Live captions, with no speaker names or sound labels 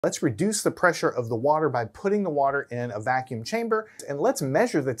Let's reduce the pressure of the water by putting the water in a vacuum chamber, and let's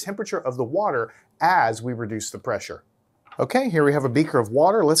measure the temperature of the water as we reduce the pressure. Okay, here we have a beaker of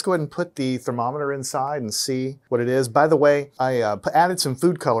water. Let's go ahead and put the thermometer inside and see what it is. By the way, I added some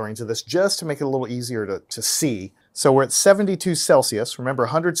food coloring to this just to make it a little easier to see. So we're at 72 Celsius. Remember,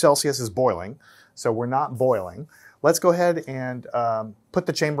 100 Celsius is boiling, so we're not boiling. Let's go ahead and put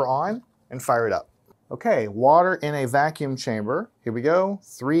the chamber on and fire it up. Okay, water in a vacuum chamber. Here we go.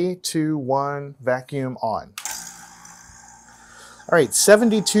 3, 2, 1, vacuum on. All right,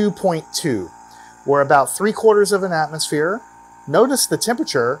 72.2. We're about 3/4 of an atmosphere. Notice the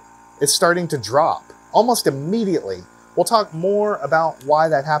temperature is starting to drop almost immediately. We'll talk more about why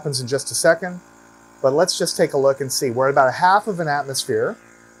that happens in just a second, but let's just take a look and see. We're at about 1/2 of an atmosphere.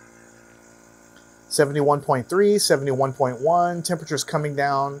 71.3, 71.1, temperature's coming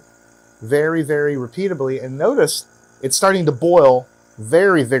down very, very repeatably, and notice it's starting to boil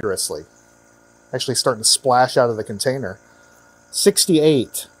very vigorously. Actually starting to splash out of the container.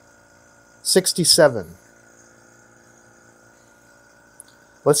 68, 67.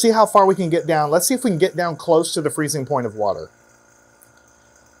 Let's see how far we can get down. Let's see if we can get down close to the freezing point of water.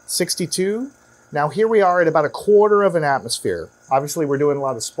 62. Now here we are at about 1/4 of an atmosphere. Obviously we're doing a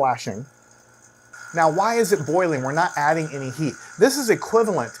lot of splashing. Now why is it boiling? We're not adding any heat. This is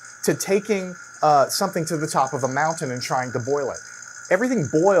equivalent to taking something to the top of a mountain and trying to boil it. Everything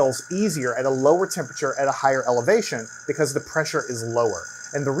boils easier at a lower temperature at a higher elevation because the pressure is lower.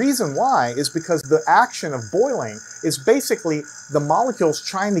 And the reason why is because the action of boiling is basically the molecules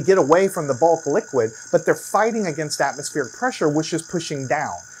trying to get away from the bulk liquid, but they're fighting against atmospheric pressure, which is pushing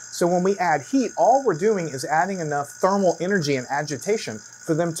down. So when we add heat, all we're doing is adding enough thermal energy and agitation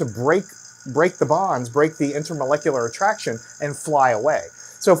for them to break the bonds, break the intermolecular attraction, and fly away.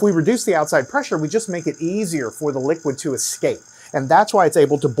 So if we reduce the outside pressure, we just make it easier for the liquid to escape. And that's why it's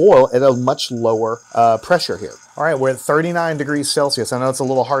able to boil at a much lower pressure here. All right, we're at 39 degrees Celsius. I know it's a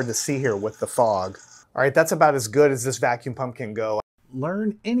little hard to see here with the fog. All right, that's about as good as this vacuum pump can go.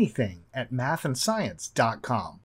 Learn anything at mathandscience.com.